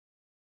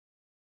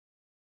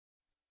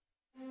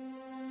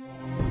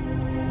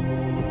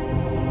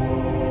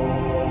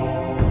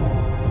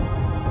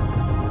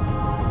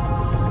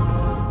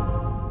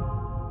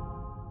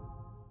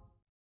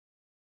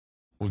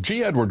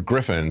G. Edward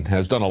Griffin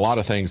has done a lot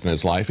of things in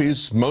his life.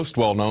 He's most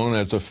well known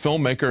as a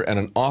filmmaker and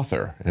an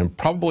author, and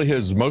probably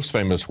his most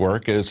famous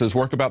work is his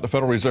work about the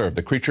Federal Reserve,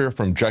 the creature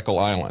from Jekyll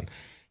Island.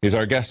 He's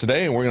our guest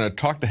today, and we're going to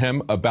talk to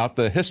him about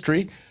the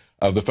history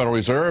of the Federal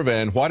Reserve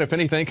and what, if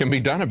anything, can be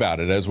done about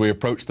it as we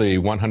approach the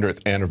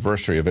 100th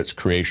anniversary of its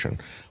creation.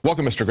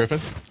 Welcome, Mr. Griffin.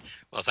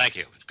 Well, thank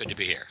you. It's good to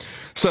be here.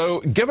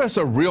 So give us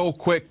a real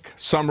quick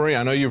summary.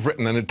 I know you've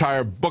written an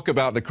entire book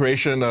about the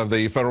creation of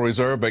the Federal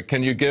Reserve, but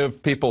can you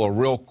give people a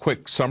real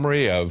quick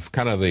summary of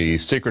kind of the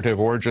secretive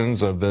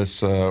origins of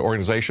this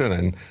organization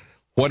and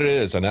what it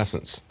is in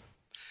essence?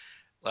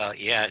 Well,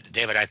 yeah,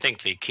 David, I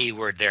think the key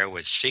word there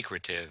was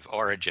secretive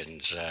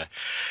origins.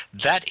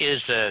 That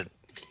is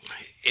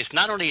it's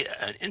not only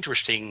an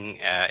interesting,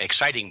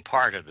 exciting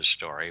part of the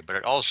story, but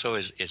it also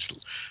is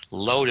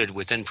loaded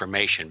with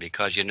information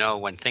because, you know,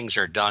 when things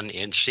are done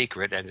in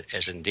secret, and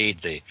as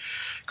indeed the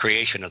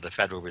creation of the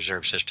Federal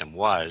Reserve System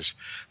was,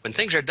 when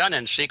things are done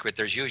in secret,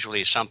 there's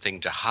usually something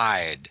to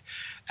hide.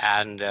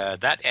 And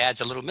that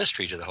adds a little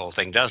mystery to the whole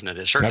thing, doesn't it?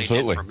 It certainly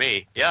did for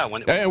me. Yeah.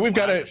 And we've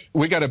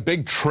got a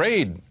big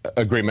trade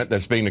agreement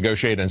that's being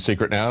negotiated in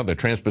secret now, the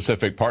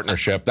Trans-Pacific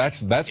Partnership.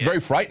 That's very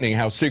frightening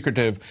how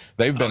secretive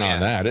they've been on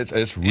that.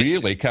 It's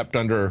really kept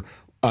under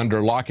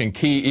lock and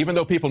key. Even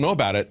though people know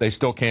about it, they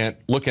still can't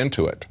look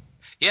into it.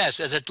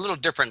 Yes, it's a little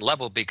different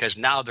level because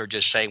now they're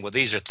just saying, well,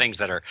 these are things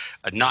that are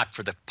not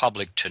for the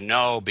public to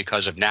know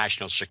because of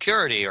national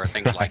security or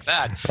things like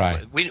that.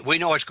 Right. We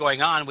know what's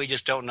going on. We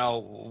just don't know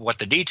what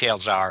the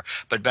details are.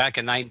 But back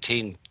in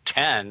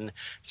 1910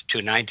 to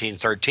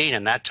 1913,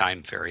 in that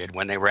time period,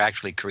 when they were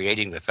actually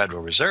creating the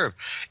Federal Reserve,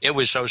 it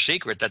was so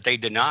secret that they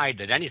denied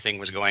that anything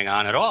was going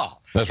on at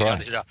all. That's right.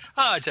 They said,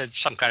 oh, it's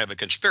some kind of a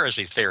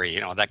conspiracy theory,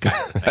 you know, that kind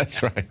of thing.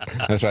 That's right.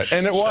 That's right.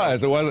 And it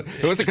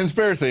was a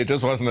conspiracy. It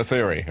just wasn't a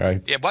theory, right?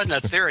 It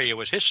wasn't a theory, it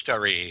was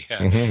history.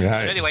 Right.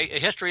 But anyway,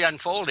 history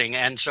unfolding,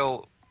 and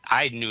so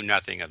I knew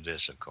nothing of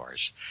this, of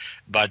course.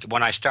 But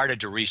when I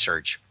started to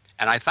research,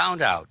 and I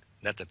found out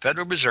that the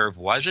Federal Reserve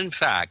was in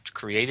fact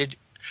created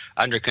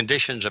under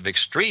conditions of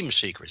extreme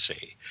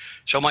secrecy,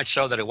 so much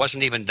so that it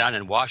wasn't even done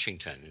in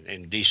Washington,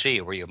 in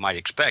D.C., where you might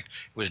expect.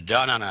 It was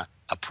done on a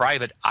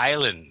private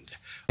island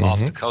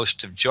off the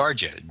coast of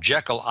Georgia,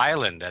 Jekyll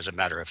Island, as a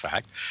matter of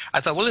fact. I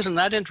thought, well, isn't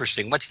that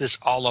interesting? What's this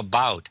all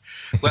about?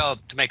 Well,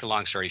 to make a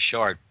long story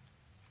short,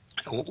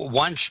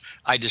 once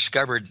I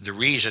discovered the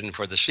reason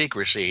for the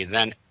secrecy,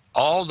 then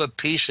all the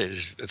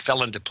pieces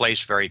fell into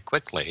place very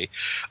quickly.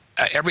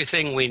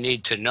 Everything we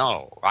need to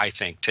know, I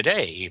think,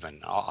 today, even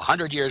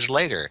 100 years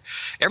later,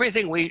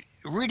 everything we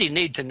really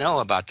need to know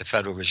about the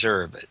Federal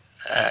Reserve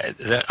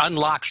that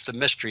unlocks the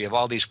mystery of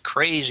all these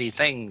crazy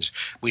things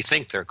we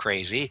think they're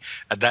crazy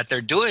that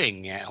they're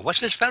doing. What's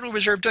this Federal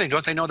Reserve doing?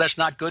 Don't they know that's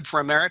not good for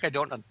America?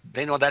 Don't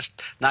they know that's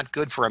not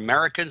good for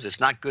Americans?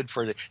 It's not good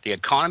for the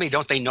economy?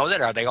 Don't they know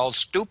that? Are they all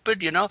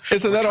stupid, you know?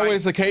 Isn't that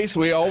always the case?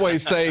 We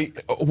always say,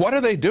 what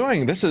are they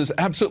doing? This is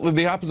absolutely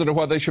the opposite of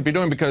what they should be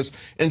doing, because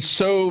in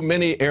so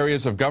many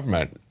areas of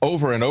government,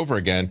 over and over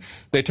again,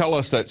 they tell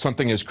us that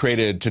something is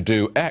created to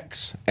do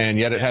X, and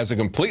yet it has a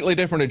completely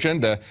different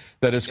agenda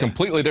that is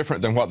completely different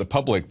than what the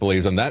public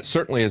believes, and that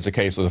certainly is the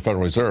case with the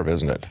Federal Reserve,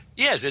 isn't it?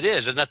 Yes, it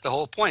is, and that's the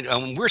whole point.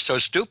 We're so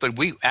stupid,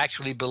 we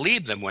actually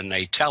believe them when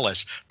they tell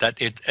us that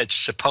it's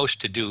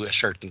supposed to do a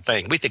certain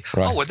thing. We think,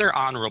 oh, well, they're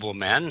honorable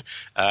men.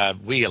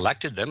 We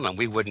elected them, and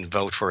we wouldn't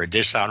vote for a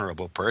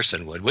dishonorable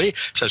person, would we?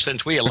 So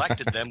since we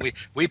elected them,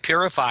 we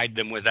purified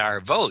them with our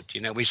vote. You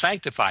know, we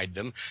sanctified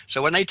them.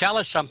 So when they tell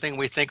us something,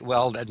 we think,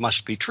 well, that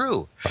must be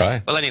true.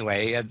 Right. Well,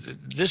 anyway,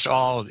 this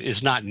all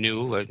is not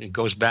new. It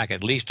goes back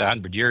at least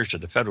 100 years to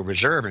the Federal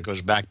Reserve. It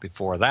goes back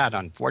before that,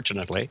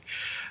 unfortunately.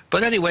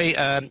 But anyway,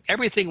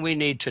 everything we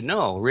need to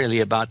know, really,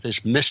 about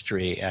this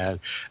mystery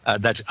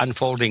that's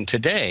unfolding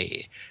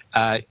today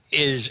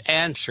is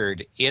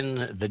answered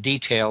in the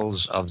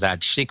details of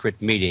that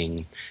secret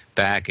meeting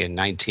back in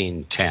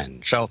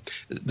 1910. So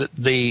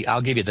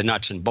I'll give you the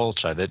nuts and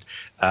bolts of it.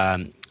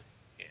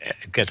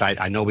 Because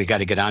I know we got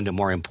to get on to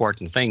more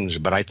important things,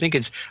 but I think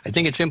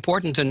it's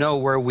important to know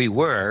where we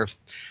were.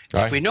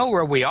 Right. If we know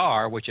where we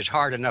are, which is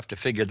hard enough to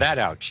figure that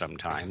out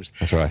sometimes.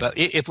 That's right. But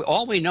if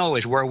all we know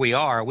is where we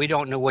are, we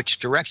don't know which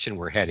direction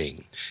we're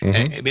heading.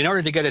 In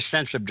order to get a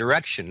sense of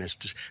direction, is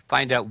to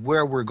find out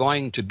where we're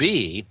going to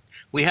be,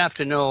 we have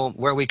to know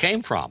where we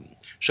came from.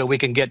 So we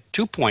can get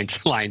 2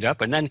 points lined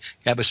up and then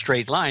have a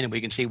straight line and we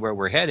can see where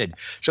we're headed.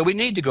 So we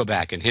need to go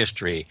back in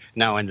history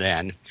now and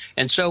then.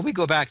 And so we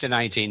go back to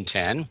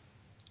 1910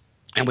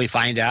 and we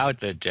find out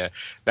that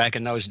back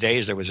in those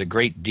days there was a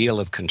great deal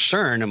of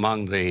concern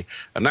among the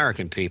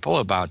American people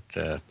about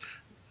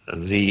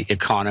the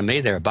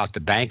economy. They're about the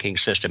banking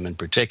system in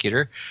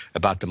particular,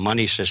 about the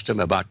money system,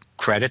 about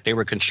credit. They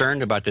were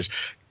concerned about this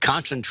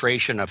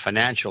concentration of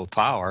financial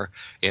power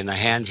in the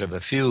hands of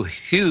a few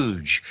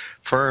huge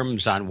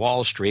firms on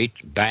Wall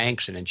Street,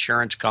 banks and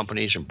insurance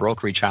companies and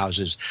brokerage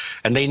houses.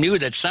 And they knew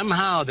that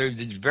somehow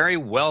these very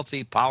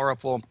wealthy,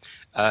 powerful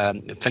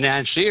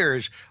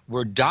financiers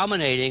were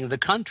dominating the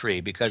country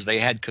because they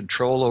had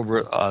control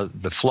over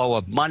the flow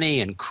of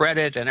money and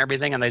credit and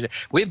everything. And they said,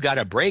 we've got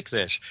to break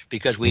this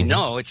because we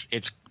know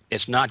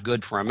it's not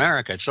good for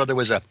America. So there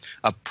was a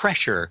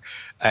pressure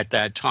at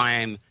that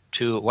time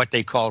to what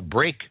they called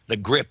break the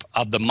grip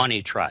of the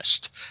money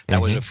trust.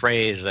 That was a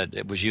phrase that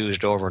it was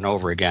used over and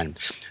over again.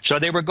 So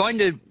they were going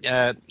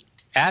to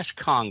ask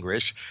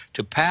Congress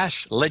to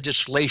pass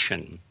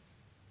legislation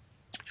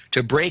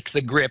to break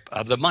the grip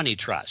of the money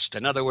trust.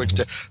 In other words,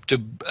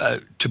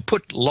 to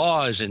put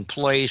laws in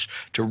place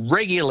to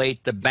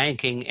regulate the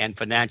banking and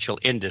financial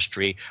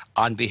industry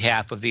on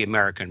behalf of the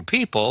American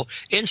people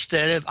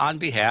instead of on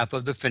behalf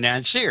of the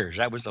financiers.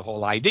 That was the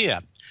whole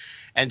idea.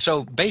 And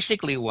so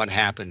basically what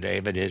happened,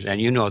 David, is,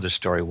 and you know the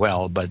story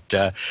well, but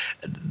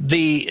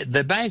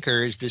the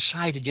bankers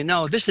decided, you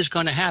know, this is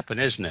going to happen,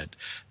 isn't it?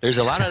 There's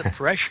a lot of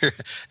pressure.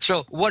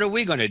 So what are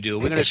we going to do?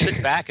 We're going to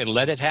sit back and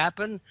let it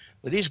happen?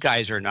 Well, these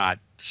guys are not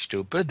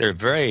stupid. They're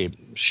very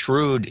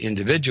shrewd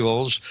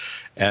individuals.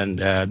 And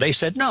they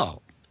said,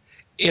 no.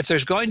 If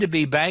there's going to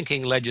be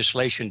banking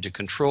legislation to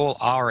control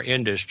our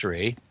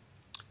industry,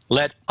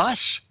 let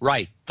us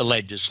write the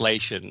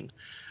legislation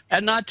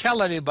and not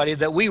tell anybody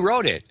that we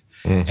wrote it.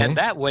 And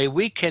that way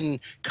we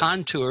can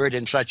contour it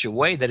in such a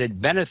way that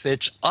it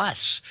benefits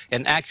us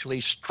and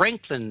actually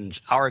strengthens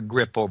our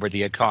grip over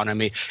the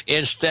economy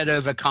instead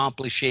of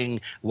accomplishing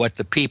what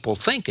the people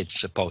think it's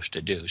supposed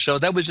to do. So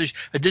that was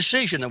a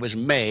decision that was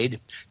made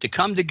to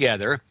come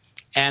together,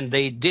 and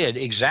they did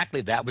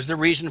exactly that. Was the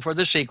reason for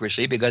the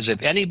secrecy, because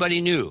if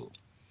anybody knew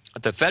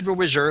that the Federal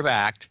Reserve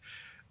Act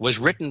was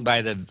written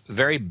by the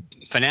very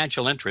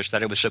financial interests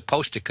that it was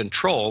supposed to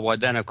control, well,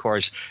 then, of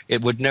course,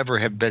 it would never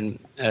have been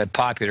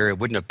popular. It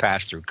wouldn't have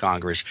passed through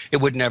Congress.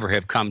 It would never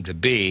have come to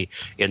be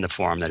in the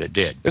form that it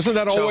did. Isn't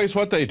that always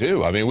what they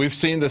do? I mean, we've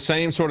seen the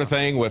same sort of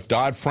thing with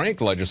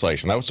Dodd-Frank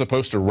legislation. That was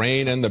supposed to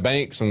rein in the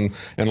banks and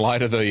in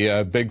light of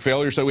the big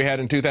failures that we had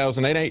in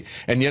 2008.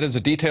 And yet, as the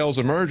details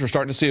emerge, we're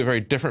starting to see a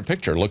very different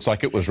picture. It looks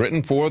like it was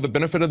written for the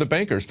benefit of the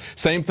bankers.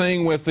 Same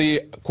thing with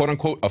the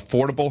quote-unquote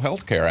Affordable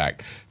Health Care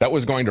Act. That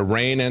was going to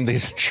rein in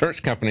these insurance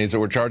companies that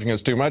were charging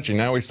us too much, and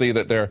now we see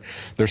that their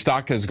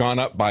stock has gone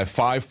up by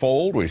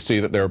 5-fold. We see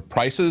that their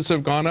prices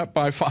have gone up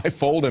by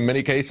 5-fold in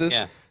many cases.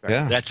 Yeah, right.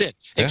 Yeah. That's it.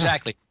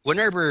 Exactly.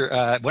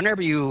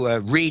 Whenever you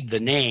read the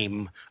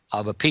name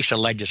of a piece of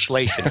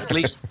legislation, at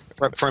least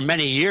for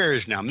many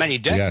years now, many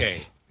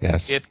decades,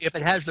 yes. If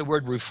it has the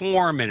word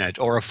reform in it,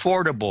 or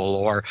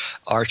affordable,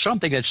 or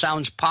something that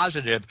sounds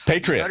positive,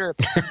 Patriot.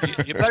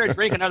 You better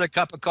drink another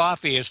cup of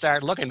coffee and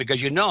start looking,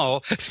 because you know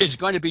it's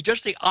going to be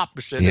just the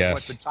opposite of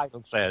what the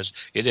title says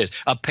it is.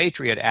 A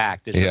Patriot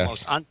Act is the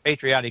most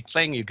unpatriotic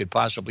thing you could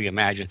possibly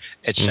imagine,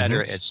 et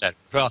cetera, et cetera.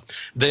 Well,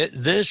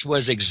 this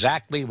was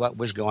exactly what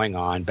was going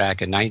on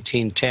back in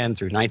 1910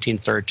 through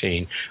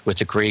 1913 with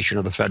the creation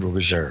of the Federal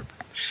Reserve.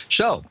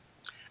 So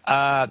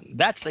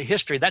that's the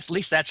history. At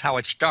least that's how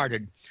it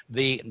started.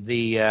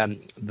 The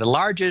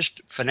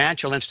largest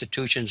financial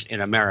institutions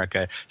in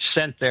America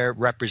sent their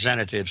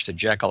representatives to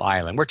Jekyll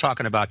Island. We're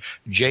talking about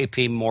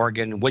J.P.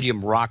 Morgan,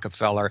 William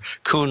Rockefeller,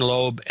 Kuhn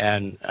Loeb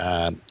and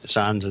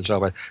Sons, and so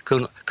forth.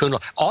 Kuhn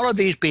Loeb. All of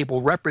these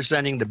people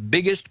representing the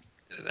biggest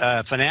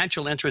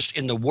financial interest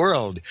in the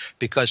world,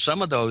 because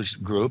some of those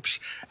groups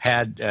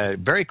had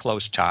very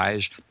close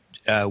ties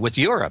with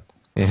Europe.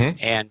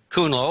 And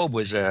Kuhn Loeb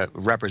was a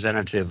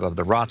representative of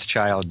the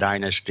Rothschild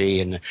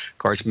dynasty, and of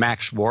course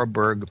Max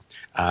Warburg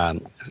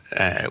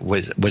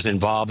was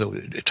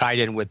involved, tied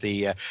in with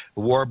the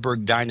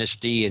Warburg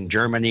dynasty in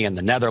Germany and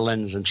the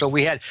Netherlands, and so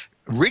we had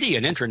really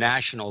an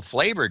international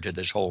flavor to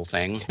this whole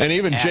thing. And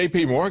even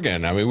J.P.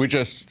 Morgan. I mean, we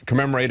just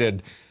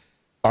commemorated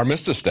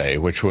Armistice Day,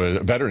 which was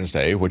Veterans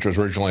Day, which was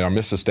originally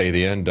Armistice Day,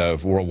 the end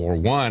of World War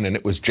I, and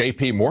it was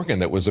J.P. Morgan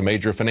that was a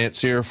major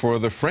financier for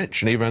the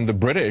French and even the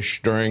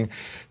British during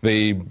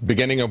the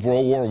beginning of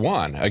World War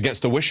I,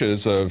 against the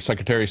wishes of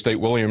Secretary of State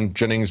William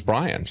Jennings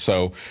Bryan.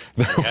 So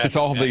there was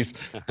all these,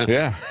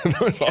 there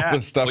was all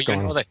this stuff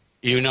going on.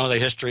 You know the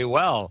history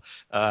well.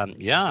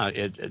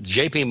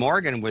 J.P.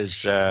 Morgan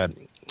was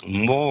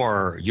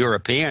more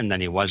European than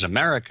he was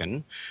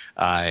American.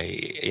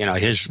 You know,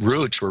 his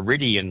roots were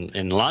really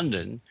in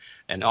London,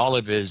 and all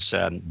of his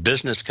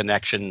business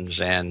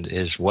connections and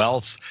his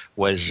wealth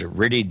was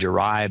really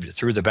derived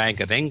through the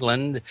Bank of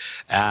England.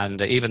 And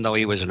even though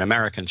he was an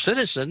American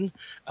citizen,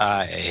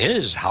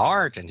 his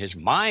heart and his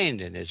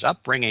mind and his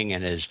upbringing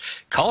and his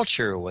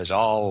culture was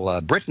all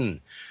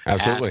Britain.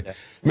 Absolutely. And,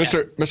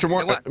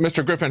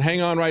 Mr. Griffin,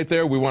 hang on right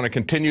there. We want to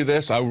continue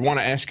this. I want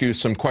to ask you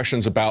some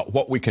questions about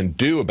what we can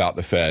do about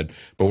the Fed,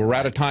 but we're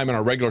out of time in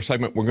our regular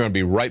segment. We're going to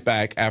be right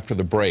back after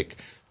the break.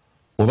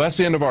 Well, that's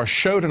the end of our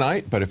show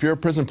tonight, but if you're a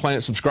Prison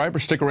Planet subscriber,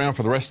 stick around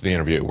for the rest of the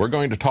interview. We're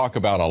going to talk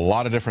about a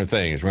lot of different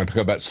things. We're going to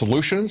talk about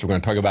solutions. We're going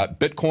to talk about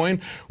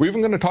Bitcoin. We're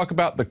even going to talk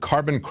about the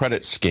carbon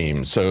credit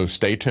scheme, so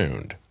stay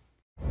tuned.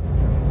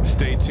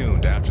 Stay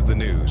tuned after the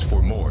news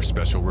for more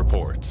special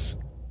reports.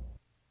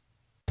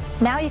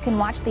 Now you can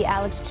watch The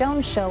Alex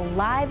Jones Show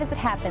live as it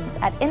happens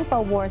at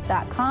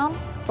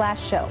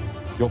Infowars.com/show.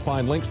 You'll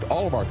find links to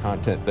all of our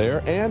content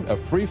there and a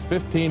free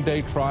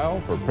 15-day trial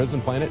for Prison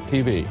Planet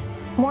TV.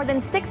 More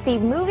than 60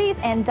 movies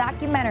and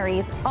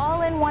documentaries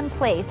all in one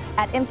place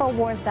at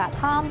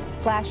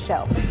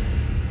Infowars.com/show.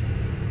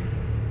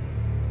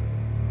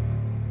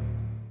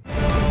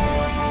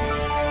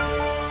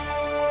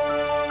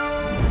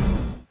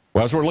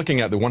 Well, as we're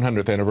looking at the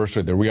 100th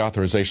anniversary of the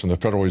reauthorization of the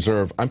Federal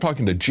Reserve, I'm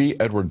talking to G.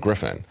 Edward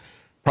Griffin.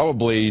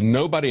 Probably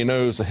nobody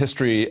knows the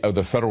history of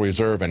the Federal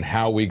Reserve and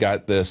how we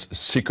got this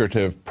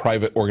secretive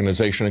private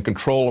organization in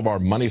control of our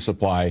money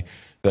supply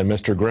than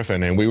Mr.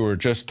 Griffin. And we were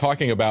just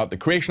talking about the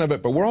creation of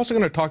it, but we're also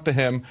going to talk to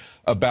him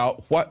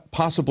about what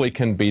possibly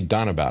can be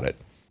done about it.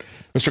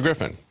 Mr.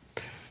 Griffin,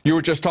 you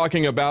were just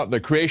talking about the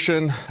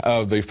creation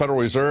of the Federal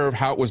Reserve,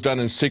 how it was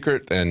done in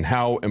secret, and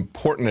how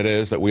important it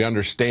is that we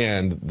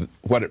understand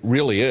what it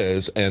really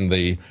is and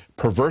the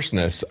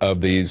perverseness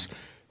of these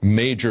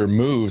major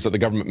moves that the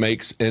government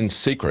makes in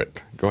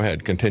secret. Go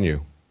ahead,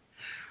 continue.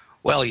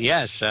 Well,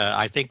 yes,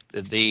 I think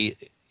the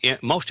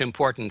most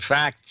important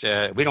fact,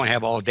 we don't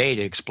have all day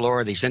to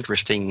explore these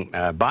interesting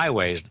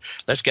byways.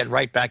 Let's get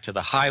right back to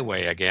the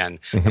highway again.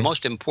 The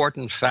most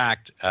important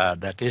fact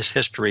that this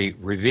history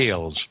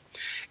reveals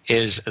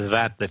is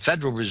that the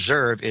Federal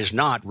Reserve is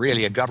not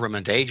really a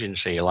government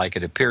agency like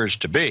it appears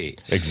to be.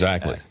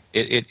 Exactly.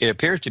 It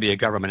appears to be a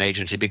government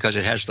agency because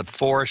it has the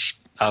force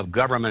of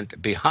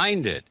government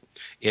behind it.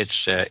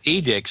 Its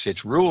edicts,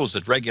 its rules,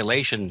 its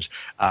regulations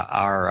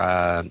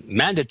are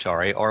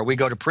mandatory, or we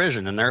go to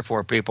prison, and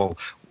therefore people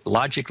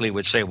logically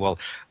would say, well,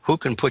 who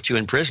can put you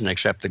in prison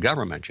except the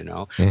government, you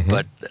know?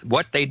 But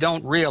what they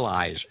don't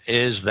realize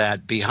is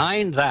that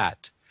behind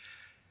that,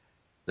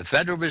 the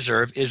Federal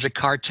Reserve is a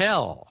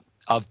cartel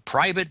of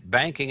private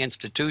banking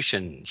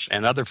institutions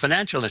and other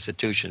financial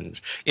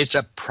institutions. It's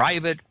a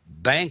private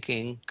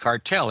banking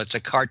cartel. It's a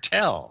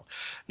cartel.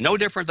 No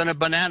different than a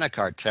banana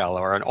cartel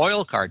or an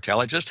oil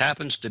cartel. It just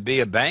happens to be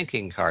a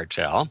banking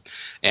cartel.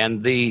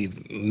 And the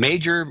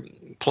major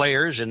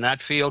players in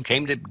that field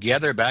came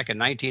together back in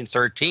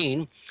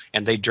 1913,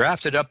 and they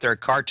drafted up their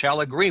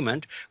cartel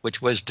agreement,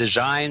 which was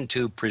designed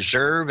to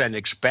preserve and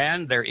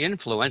expand their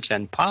influence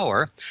and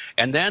power.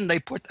 And then they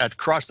put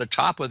across the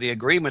top of the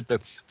agreement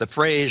the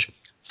phrase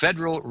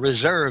Federal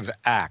Reserve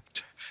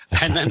Act.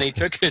 And then they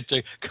took it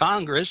to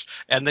Congress,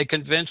 and they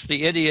convinced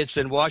the idiots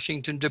in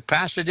Washington to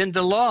pass it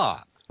into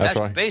law. That's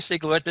right.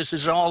 Basically what this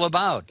is all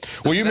about.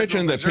 Well, you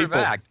mentioned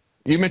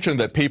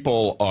that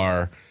people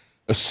are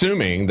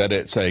assuming that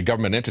it's a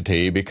government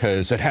entity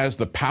because it has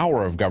the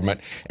power of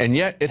government, and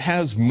yet it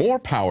has more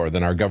power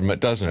than our government,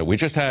 doesn't it? We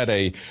just had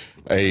a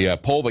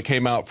poll that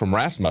came out from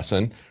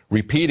Rasmussen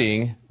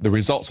repeating the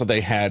results that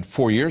they had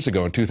 4 years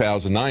ago in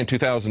 2009.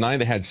 2009,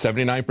 they had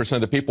 79%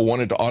 of the people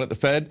wanted to audit the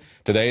Fed.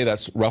 Today,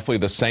 that's roughly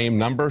the same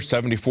number,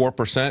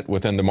 74%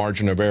 within the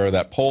margin of error of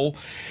that poll.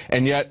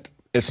 And yet,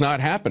 it's not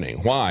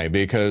happening. Why?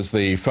 Because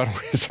the Federal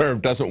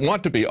Reserve doesn't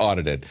want to be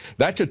audited.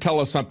 That should tell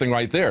us something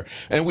right there.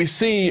 And we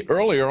see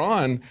earlier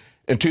on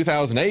in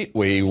 2008,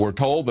 we were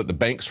told that the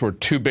banks were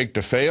too big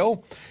to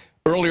fail.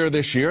 Earlier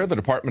this year, the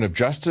Department of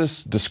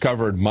Justice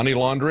discovered money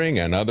laundering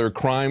and other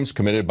crimes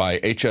committed by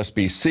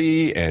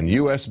HSBC and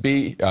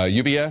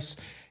UBS,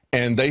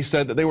 and they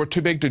said that they were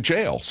too big to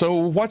jail. So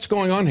what's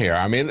going on here?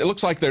 I mean, it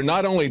looks like they're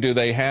not only do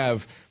they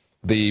have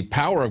the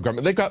power of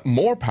government, they've got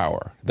more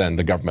power than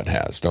the government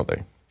has, don't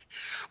they?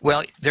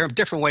 Well, there are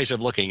different ways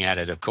of looking at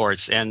it, of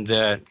course, and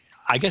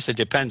I guess it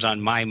depends on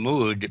my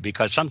mood,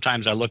 because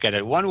sometimes I look at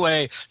it one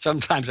way,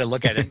 sometimes I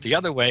look at it the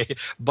other way,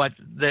 but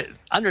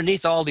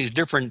underneath all these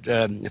different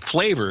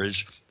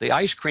flavors, the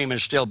ice cream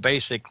is still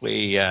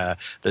basically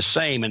the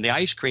same, and the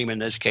ice cream in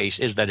this case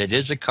is that it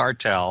is a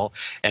cartel,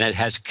 and it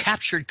has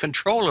captured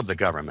control of the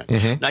government.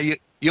 Now,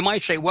 you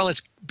might say, well,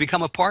 it's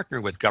become a partner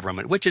with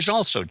government, which is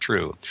also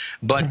true.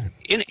 But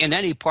in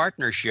any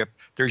partnership,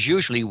 there's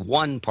usually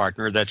one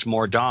partner that's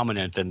more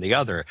dominant than the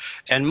other.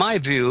 And my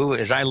view,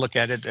 as I look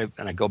at it, and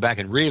I go back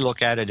and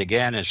re-look at it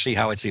again and see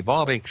how it's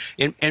evolving,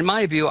 in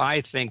my view, I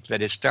think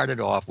that it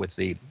started off with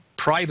the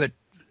private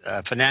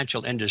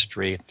financial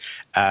industry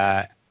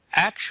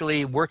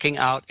actually working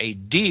out a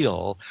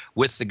deal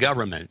with the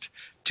government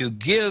to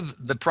give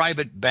the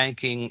private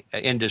banking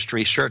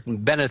industry certain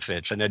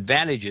benefits and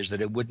advantages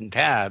that it wouldn't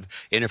have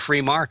in a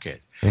free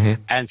market.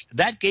 And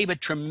that gave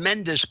it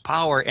tremendous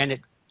power, and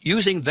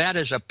using that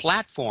as a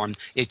platform,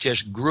 it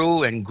just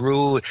grew and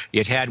grew.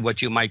 It had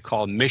what you might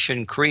call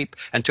mission creep,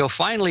 until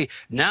finally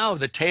now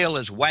the tail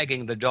is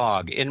wagging the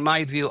dog. In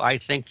my view, I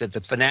think that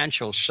the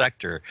financial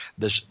sector,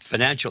 this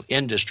financial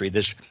industry,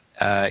 this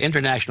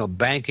international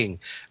banking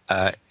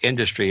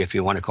industry, if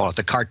you want to call it,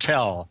 the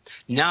cartel,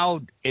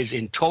 now is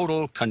in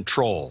total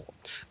control.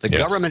 The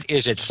government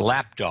is its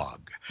lapdog.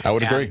 I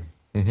would agree.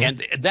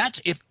 And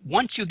that's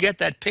once you get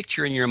that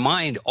picture in your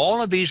mind, all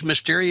of these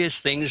mysterious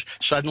things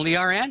suddenly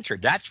are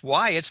answered. That's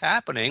why it's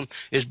happening,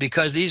 is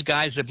because these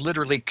guys have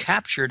literally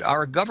captured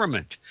our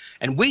government.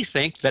 And we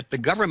think that the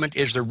government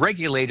is the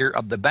regulator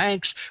of the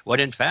banks, when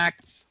in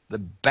fact, the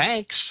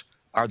banks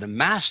are the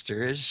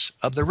masters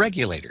of the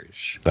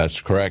regulators. That's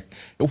correct.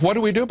 What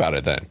do we do about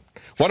it then?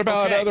 What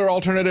about other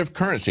alternative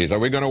currencies? Are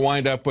we going to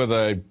wind up with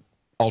a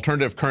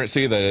alternative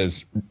currency that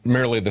is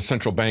merely the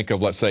central bank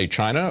of, let's say,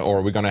 China, or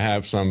are we going to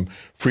have some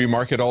free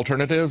market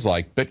alternatives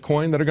like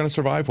Bitcoin that are going to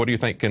survive? What do you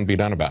think can be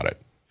done about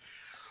it?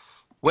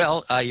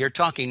 Well, you're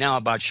talking now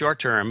about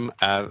short-term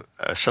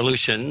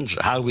solutions.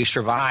 How do we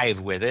survive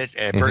with it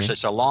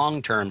versus a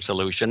long-term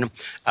solution?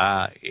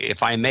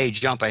 If I may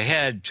jump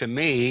ahead, to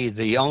me,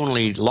 the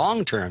only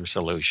long-term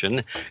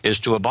solution is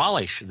to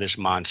abolish this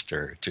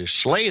monster, to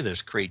slay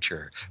this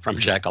creature from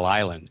Jekyll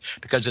Island.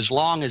 Because as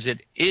long as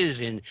it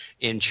is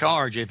in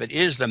charge, if it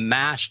is the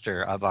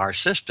master of our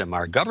system,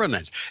 our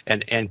government,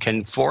 and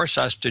can force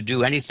us to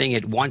do anything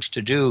it wants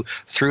to do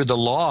through the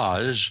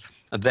laws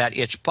that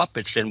its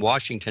puppets in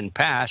Washington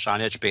pass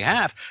on its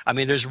behalf, I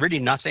mean, there's really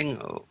nothing,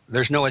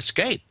 there's no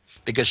escape.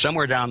 Because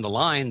somewhere down the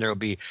line, there'll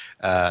be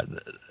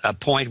a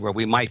point where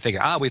we might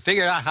figure, we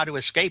figured out how to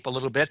escape a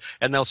little bit,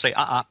 and they'll say,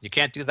 you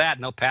can't do that,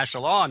 and they'll pass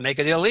a law and make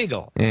it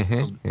illegal.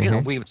 You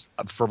know,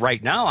 for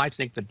right now, I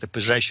think that the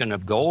possession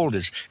of gold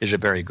is a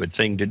very good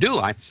thing to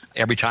do.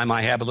 Every time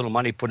I have a little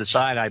money put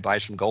aside, I buy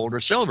some gold or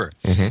silver.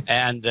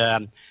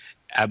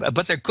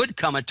 But there could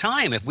come a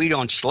time if we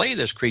don't slay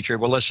this creature.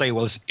 Well, let's say,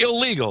 well, it's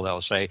illegal.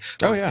 They'll say,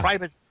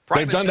 private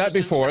they've done that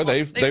before.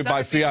 They've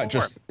by fiat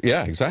before.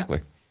 Exactly.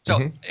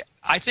 So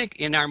I think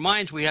in our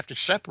minds we have to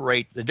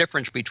separate the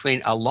difference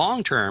between a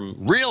long-term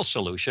real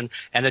solution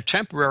and a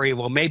temporary,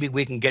 well, maybe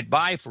we can get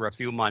by for a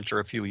few months or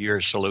a few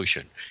years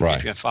solution. Right.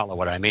 If you follow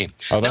what I mean.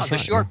 Oh,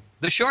 that's right.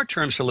 The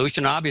short-term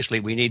solution,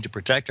 obviously, we need to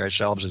protect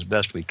ourselves as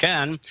best we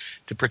can,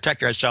 to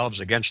protect ourselves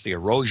against the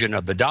erosion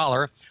of the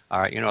dollar.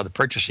 You know, the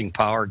purchasing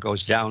power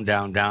goes down,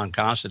 down, down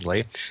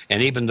constantly.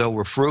 And even though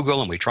we're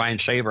frugal and we try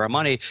and save our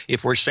money,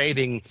 if we're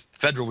saving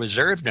Federal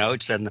Reserve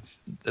notes and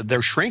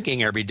they're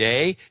shrinking every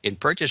day in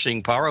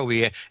purchasing power,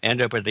 we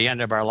end up at the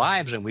end of our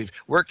lives, and we've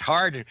worked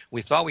hard and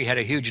we thought we had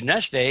a huge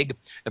nest egg,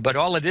 but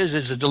all it is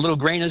a little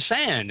grain of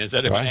sand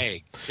instead of an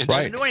egg. It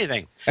doesn't do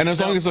anything. And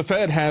as long as the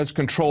Fed has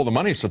control of the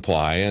money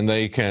supply and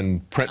they can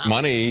print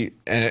money,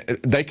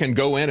 they can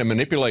go in and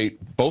manipulate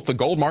both the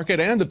gold market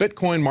and the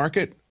Bitcoin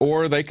market,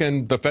 or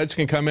the Feds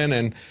can come in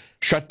and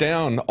shut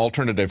down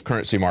alternative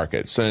currency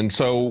markets. And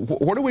so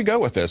where do we go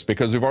with this?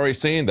 Because we've already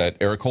seen that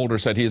Eric Holder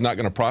said he's not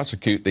going to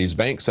prosecute these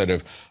banks that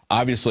have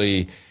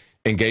obviously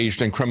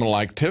engaged in criminal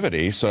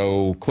activity.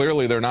 So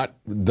clearly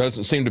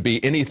doesn't seem to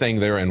be anything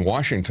there in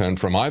Washington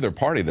from either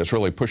party that's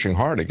really pushing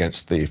hard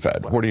against the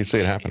Fed. Where do you see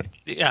it happening?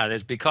 Yeah,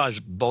 it's because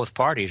both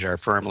parties are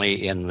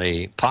firmly in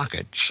the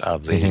pockets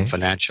of the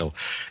financial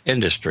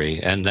industry.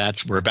 And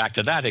we're back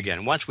to that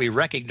again. Once we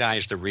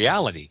recognize the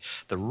reality,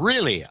 the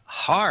really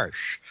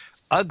harsh,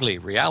 ugly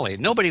reality,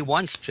 nobody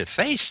wants to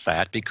face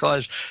that,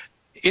 because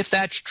if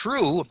that's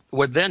true,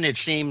 well, then it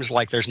seems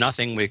like there's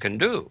nothing we can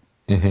do.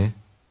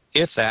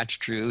 If that's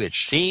true, it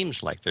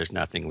seems like there's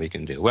nothing we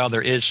can do. Well,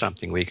 there is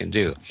something we can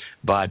do,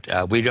 but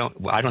I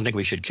don't think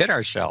we should kid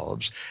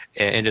ourselves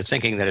into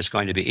thinking that it's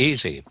going to be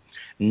easy.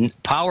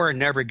 Power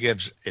never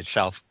gives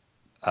itself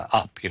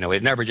up. You know,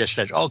 it never just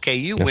says, okay,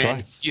 you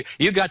win. Right.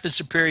 You got the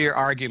superior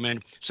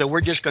argument, so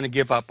we're just going to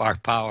give up our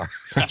power.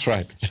 That's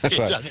right. That's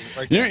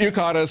right. You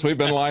caught us. We've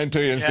been lying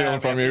to you and stealing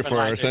from you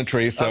for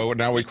centuries, so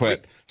now we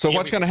quit. So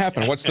what's going to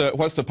happen? What's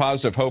the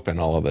positive hope in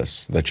all of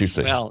this that you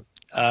see? Well,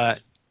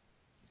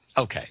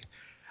 okay.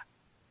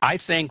 I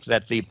think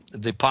that the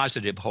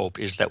positive hope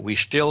is that we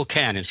still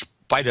can, in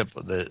spite of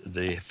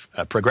the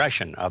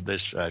progression of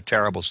this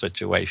terrible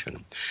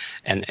situation,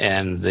 and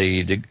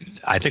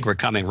I think we're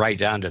coming right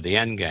down to the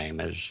end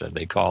game, as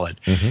they call it.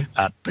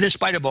 But in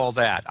spite of all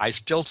that, I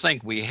still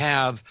think we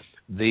have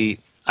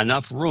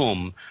enough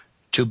room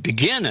to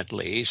begin, at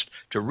least,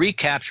 to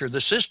recapture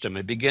the system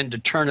and begin to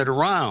turn it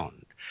around.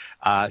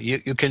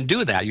 You can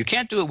do that. You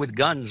can't do it with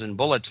guns and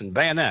bullets and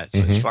bayonets,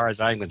 as far as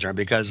I'm concerned,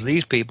 because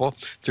these people,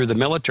 through the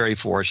military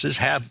forces,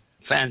 have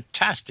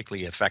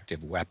fantastically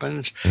effective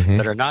weapons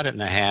that are not in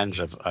the hands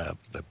of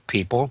the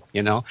people,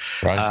 you know.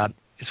 Right.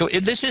 So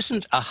this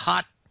isn't a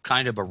hot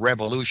kind of a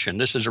revolution.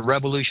 This is a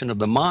revolution of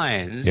the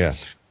mind.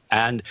 Yes.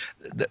 And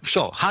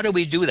so how do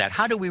we do that?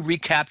 How do we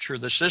recapture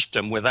the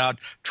system without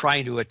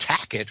trying to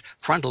attack it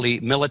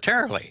frontally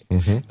militarily,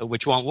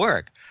 which won't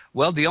work?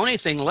 Well, the only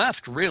thing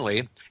left,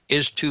 really,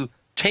 is to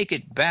take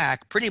it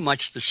back pretty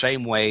much the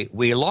same way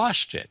we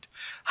lost it.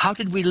 How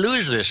did we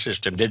lose this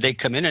system? Did they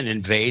come in and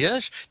invade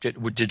us?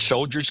 Did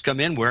soldiers come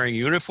in wearing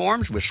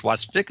uniforms with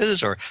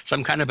swastikas or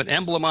some kind of an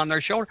emblem on their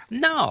shoulder?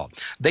 No.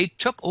 They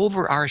took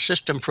over our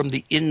system from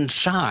the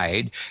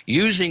inside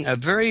using a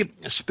very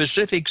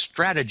specific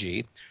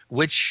strategy,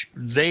 which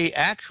they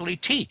actually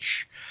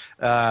teach.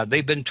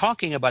 They've been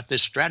talking about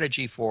this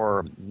strategy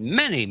for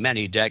many,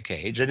 many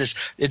decades, and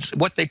it's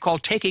what they call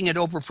taking it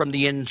over from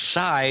the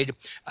inside,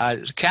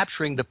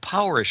 capturing the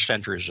power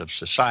centers of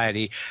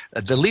society,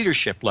 the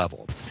leadership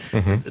level.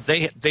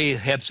 They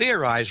have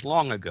theorized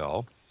long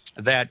ago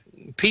that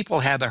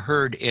people have a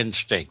herd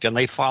instinct, and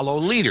they follow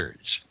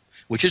leaders,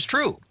 which is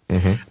true.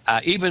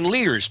 Even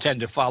leaders tend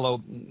to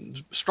follow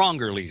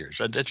stronger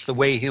leaders. That's the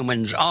way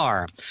humans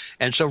are.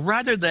 And so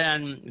rather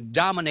than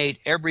dominate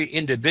every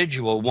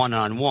individual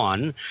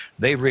one-on-one,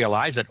 they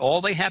realize that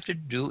all they have to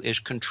do is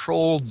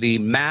control the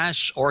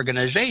mass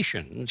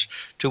organizations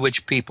to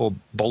which people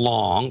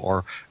belong,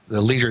 or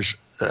the leaders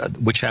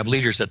which have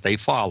leaders that they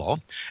follow,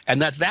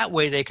 and that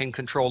way they can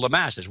control the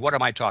masses. What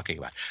am I talking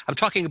about? I'm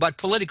talking about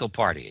political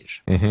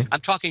parties. I'm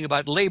talking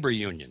about labor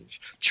unions,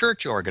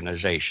 church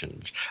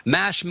organizations,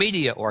 mass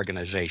media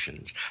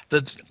organizations,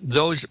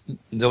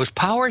 those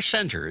power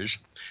centers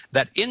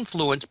that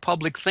influence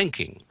public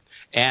thinking.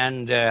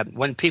 And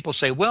when people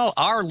say, well,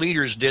 our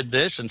leaders did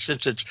this, and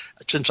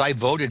since I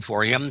voted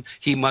for him,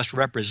 he must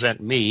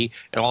represent me,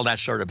 and all that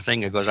sort of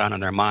thing that goes on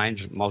in their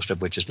minds, most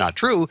of which is not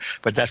true,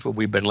 but that's what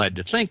we've been led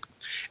to think.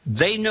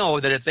 They know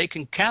that if they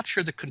can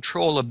capture the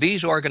control of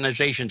these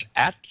organizations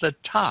at the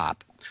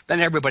top, then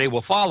everybody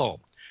will follow.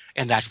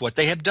 And that's what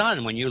they have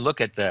done. When you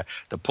look at the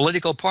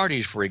political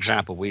parties, for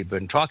example, we've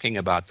been talking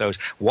about those.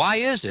 Why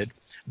is it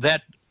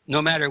that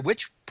no matter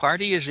which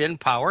party is in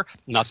power,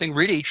 nothing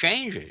really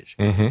changes?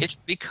 It's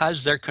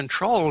because they're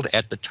controlled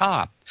at the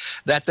top.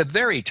 At the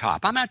very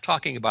top. I'm not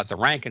talking about the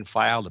rank and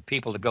file, the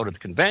people that go to the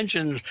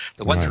conventions,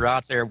 the ones that are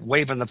out there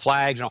waving the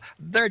flags. And all.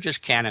 They're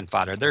just cannon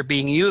fodder. They're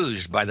being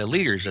used by the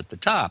leaders at the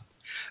top.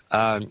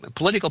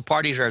 Political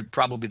parties are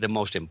probably the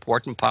most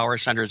important power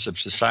centers of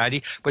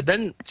society, but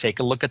then take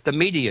a look at the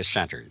media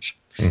centers.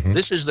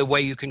 This is the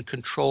way you can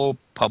control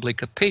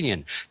public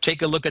opinion.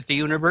 Take a look at the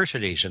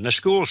universities and the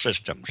school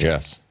systems.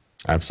 Yes,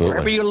 absolutely.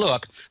 Wherever you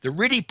look, the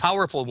really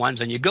powerful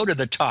ones, and you go to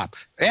the top,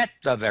 at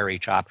the very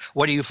top,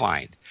 what do you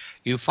find?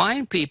 You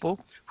find people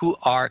who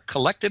are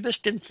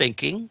collectivist in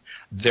thinking,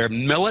 they're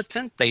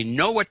militant, they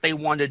know what they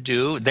want to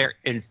do, they're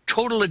in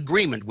total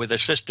agreement with the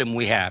system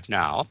we have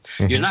now.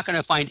 You're not going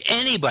to find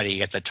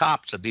anybody at the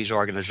tops of these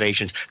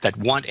organizations that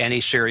want any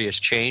serious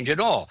change at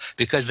all,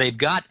 because they've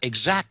got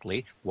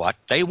exactly what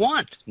they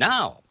want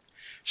now.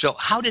 So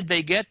how did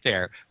they get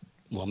there?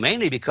 Well,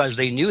 mainly because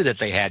they knew that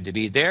they had to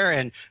be there,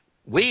 and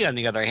we, on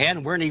the other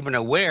hand, weren't even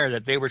aware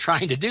that they were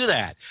trying to do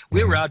that.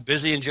 We were out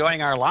busy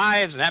enjoying our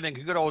lives and having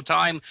a good old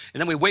time, and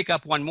then we wake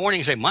up one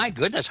morning and say, my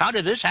goodness, how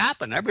did this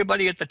happen?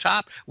 Everybody at the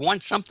top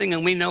wants something,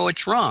 and we know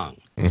it's wrong.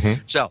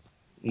 So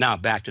now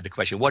back to the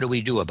question, what do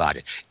we do about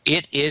it?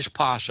 It is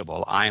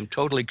possible, I am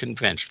totally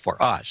convinced,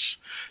 for us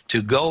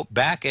to go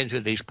back into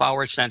these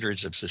power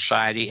centers of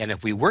society, and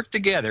if we work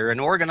together and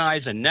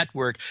organize a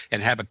network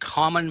and have a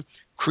common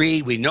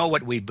creed, we know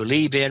what we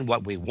believe in,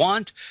 what we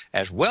want,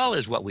 as well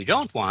as what we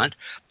don't want,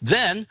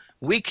 then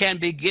we can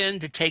begin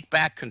to take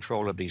back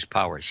control of these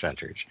power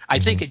centers. I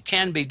think it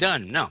can be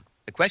done. Now,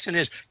 the question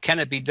is, can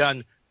it be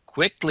done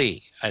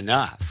quickly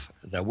enough?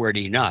 The word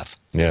enough.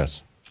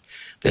 Yes.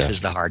 This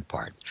is the hard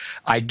part.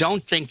 I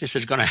don't think this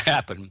is going to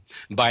happen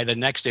by the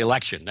next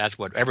election. That's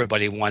what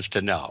everybody wants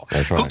to know.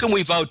 That's right. Who can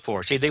we vote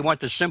for? See, they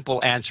want the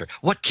simple answer.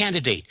 What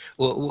candidate?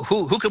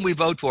 Who can we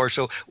vote for?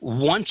 So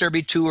once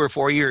every 2 or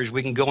 4 years,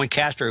 we can go and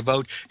cast our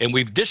vote, and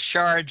we've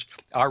discharged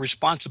our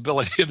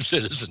responsibility of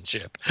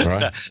citizenship.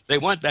 Right. They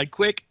want that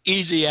quick,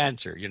 easy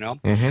answer, you know?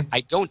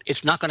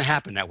 It's not going to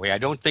happen that way. I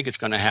don't think it's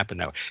going to happen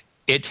that way.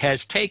 It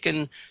has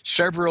taken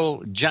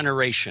several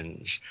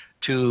generations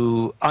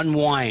to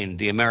unwind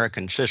the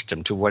American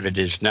system to what it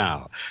is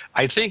now.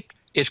 I think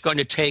it's going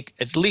to take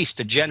at least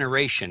a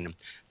generation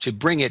to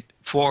bring it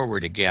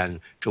forward again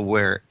to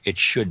where it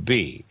should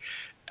be.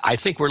 I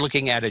think we're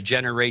looking at a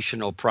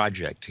generational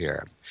project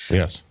here.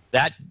 Yes.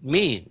 That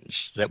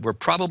means that we're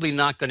probably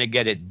not going to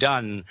get it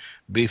done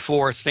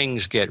before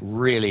things get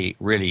really,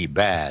 really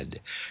bad.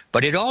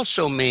 But it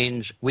also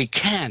means we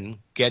can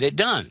get it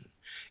done.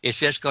 It's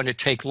just going to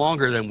take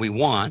longer than we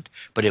want,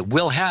 but it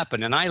will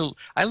happen. And I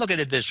look at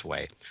it this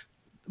way.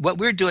 What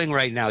we're doing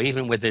right now,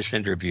 even with this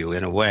interview,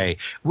 in a way,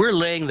 we're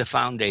laying the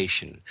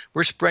foundation.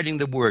 We're spreading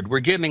the word. We're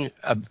giving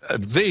a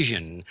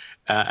vision,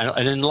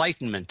 an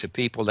enlightenment to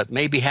people that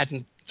maybe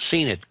hadn't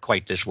seen it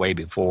quite this way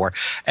before.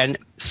 And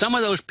some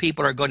of those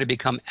people are going to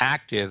become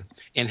active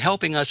in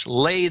helping us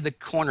lay the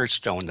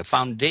cornerstone, the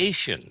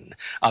foundation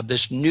of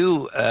this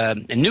new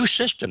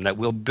system that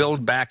we'll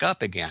build back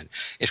up again.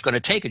 It's going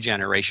to take a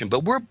generation,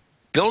 but we're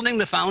building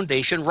the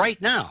foundation right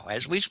now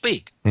as we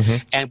speak.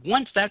 And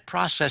once that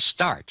process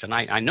starts, and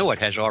I know it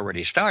has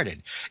already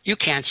started, you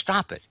can't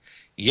stop it.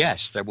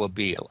 Yes, there will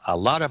be a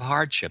lot of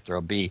hardship. There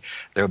will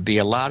be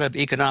a lot of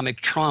economic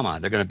trauma.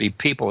 There are going to be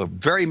people who are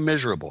very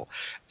miserable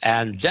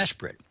and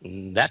desperate.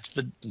 And that's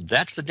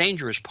the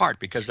dangerous part,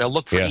 because they'll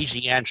look for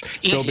easy answers.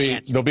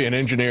 There'll be an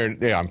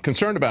engineered. Yeah, I'm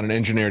concerned about an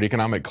engineered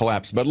economic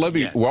collapse. But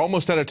Libby, we're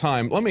almost out of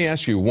time. Let me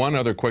ask you one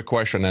other quick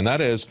question, and that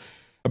is,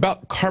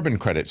 about carbon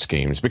credit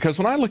schemes, because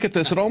when I look at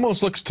this, it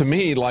almost looks to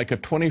me like a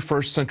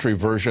 21st century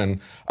version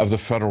of the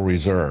Federal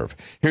Reserve.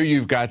 Here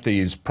you've got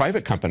these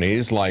private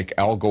companies like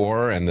Al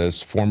Gore and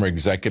this former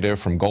executive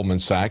from Goldman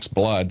Sachs,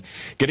 Blood,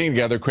 getting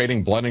together,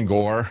 creating Blood and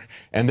Gore,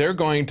 and they're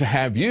going to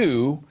have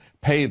you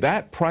pay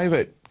that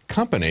private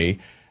company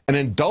an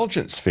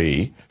indulgence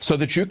fee so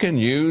that you can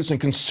use and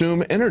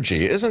consume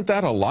energy. Isn't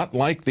that a lot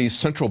like these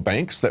central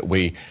banks that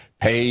we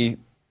pay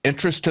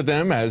interest to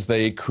them as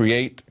they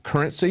create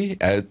currency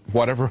at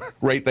whatever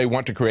rate they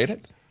want to create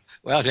it?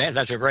 Well,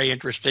 that's a very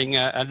interesting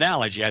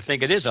analogy. I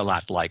think it is a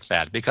lot like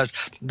that, because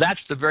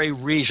that's the very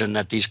reason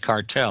that these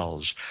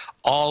cartels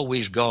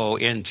always go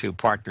into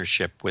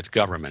partnership with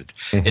government,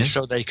 is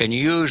so they can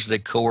use the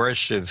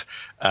coercive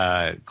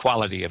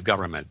quality of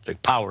government, the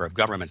power of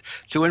government,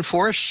 to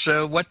enforce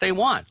what they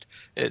want.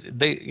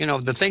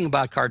 The thing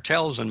about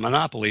cartels and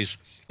monopolies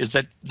is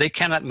that they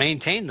cannot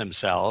maintain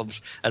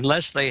themselves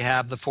unless they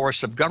have the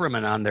force of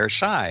government on their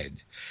side.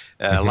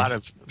 A lot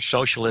of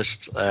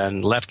socialists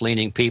and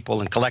left-leaning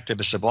people and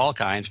collectivists of all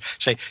kinds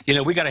say,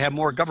 we got to have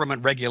more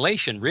government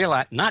regulation,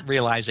 not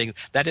realizing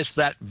that it's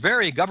that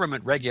very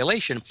government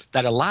regulation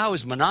that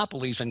allows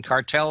monopolies and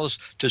cartels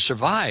to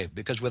survive,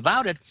 because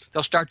without it,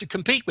 they'll start to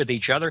compete with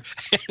each other.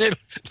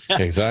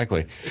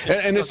 Exactly.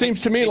 And it seems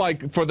to me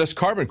like for this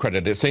carbon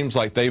credit, it seems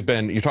like they've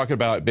been, you're talking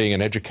about it being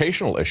an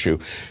educational issue,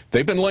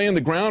 they've been laying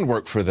the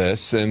groundwork for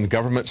this in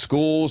government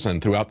schools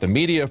and throughout the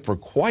media for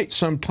quite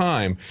some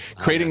time,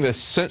 creating this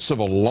sense of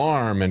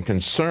alarm and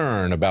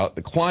concern about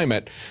the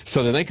climate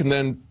so that they can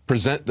then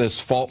present this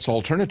false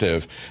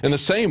alternative in the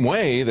same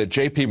way that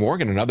J.P.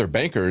 Morgan and other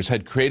bankers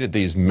had created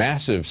these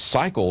massive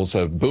cycles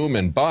of boom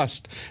and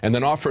bust and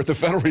then offered the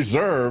Federal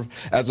Reserve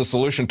as a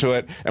solution to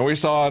it. And we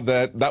saw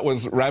that that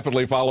was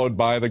rapidly followed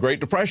by the Great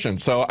Depression.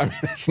 So, I mean,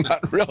 it's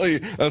not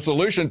really a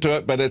solution to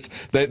it, but it's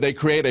they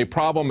create a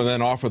problem and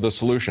then offer the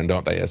solution,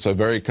 don't they? It's a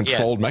very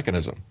controlled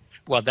mechanism.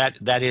 Well,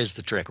 that is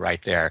the trick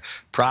right there.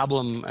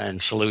 Problem and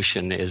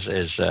solution is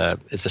a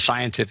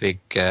scientific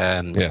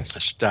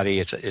study.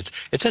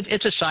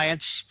 It's a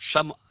science,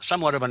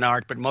 somewhat of an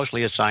art, but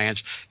mostly a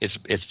science.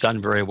 It's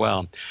done very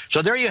well.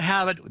 So there you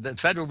have it. The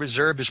Federal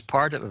Reserve is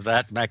part of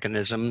that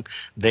mechanism.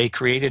 They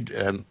created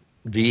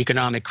the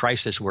economic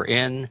crisis we're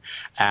in,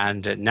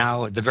 and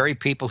now the very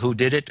people who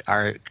did it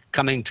are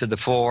coming to the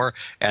fore,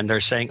 and they're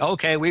saying,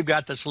 okay, we've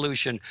got the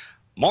solution.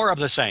 More of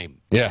the same.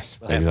 Yes,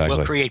 exactly.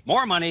 We'll create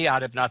more money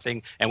out of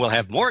nothing, and we'll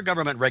have more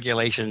government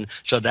regulation,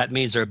 so that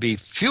means there'll be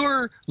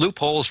fewer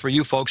loopholes for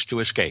you folks to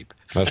escape.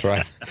 That's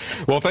right.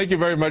 Well, thank you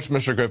very much,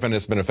 Mr. Griffin.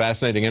 It's been a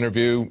fascinating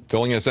interview,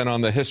 filling us in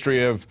on the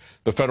history of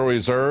the Federal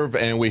Reserve,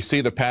 and we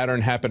see the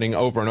pattern happening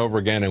over and over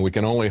again, and we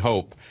can only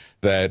hope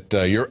that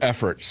your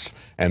efforts,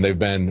 and they've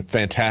been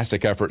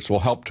fantastic efforts, will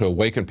help to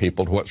awaken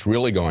people to what's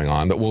really going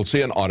on, that we'll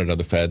see an audit of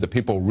the Fed, that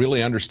people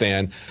really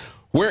understand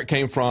where it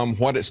came from,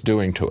 what it's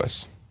doing to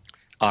us.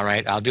 All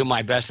right, I'll do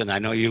my best, and I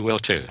know you will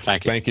too.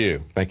 Thank you. Thank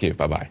you. Thank you.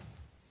 Bye-bye.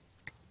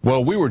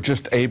 Well, we were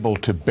just able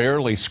to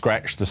barely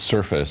scratch the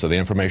surface of the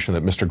information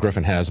that Mr.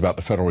 Griffin has about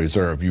the Federal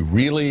Reserve. You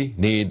really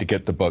need to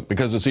get the book,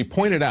 because as he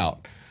pointed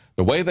out,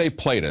 the way they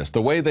played us,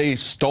 the way they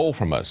stole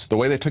from us, the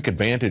way they took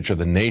advantage of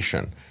the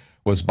nation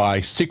was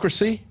by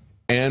secrecy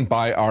and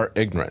by our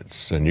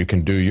ignorance. And you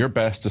can do your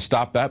best to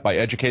stop that by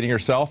educating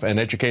yourself and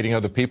educating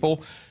other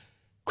people.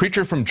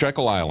 Creature from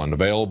Jekyll Island,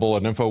 available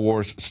at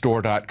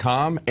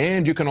InfoWarsStore.com.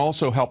 And you can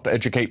also help to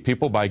educate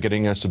people by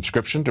getting a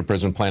subscription to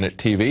Prison Planet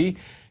TV.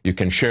 You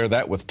can share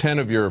that with 10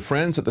 of your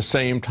friends at the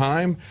same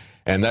time,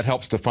 and that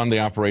helps to fund the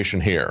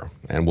operation here.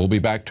 And we'll be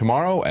back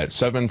tomorrow at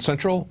 7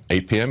 Central,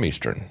 8 p.m.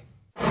 Eastern.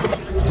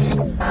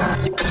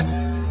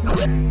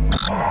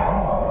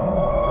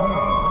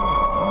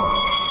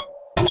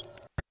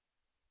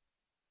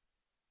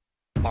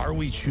 Are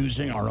we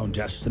choosing our own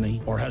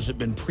destiny, or has it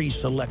been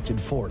pre-selected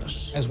for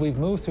us? As we've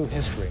moved through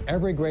history,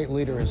 every great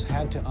leader has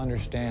had to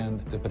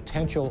understand the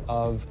potential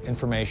of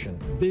information.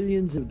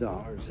 Billions of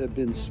dollars have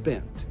been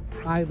spent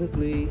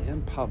privately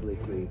and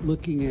publicly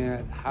looking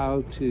at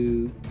how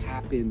to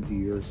tap into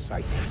your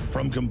psyche.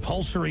 From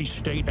compulsory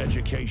state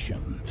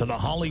education to the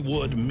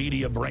Hollywood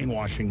media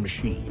brainwashing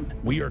machine,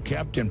 we are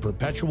kept in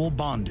perpetual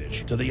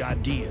bondage to the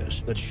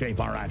ideas that shape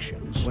our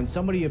actions. When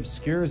somebody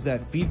obscures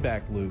that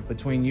feedback loop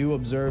between you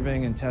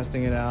observing and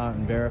testing it out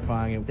and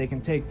verifying it, they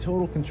can take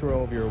total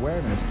control of your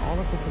awareness. All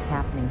of this is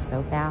happening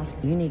so fast,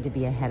 you need to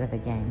be ahead of the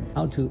game.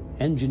 How to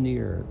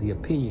engineer the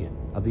opinion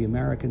of the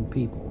American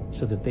people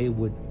so that they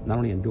would not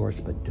only endorse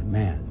but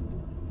demand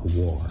a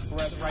war.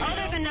 Oh,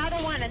 there's another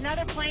one.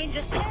 Another plane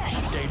just hit.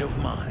 State of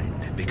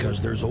Mind,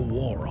 because there's a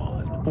war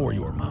on for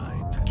your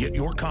mind. Get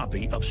your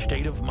copy of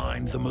State of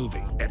Mind, the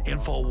movie, at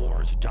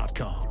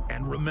InfoWars.com.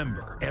 And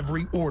remember,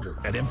 every order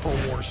at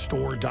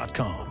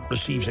InfoWarsStore.com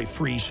receives a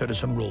free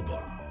citizen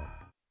rulebook.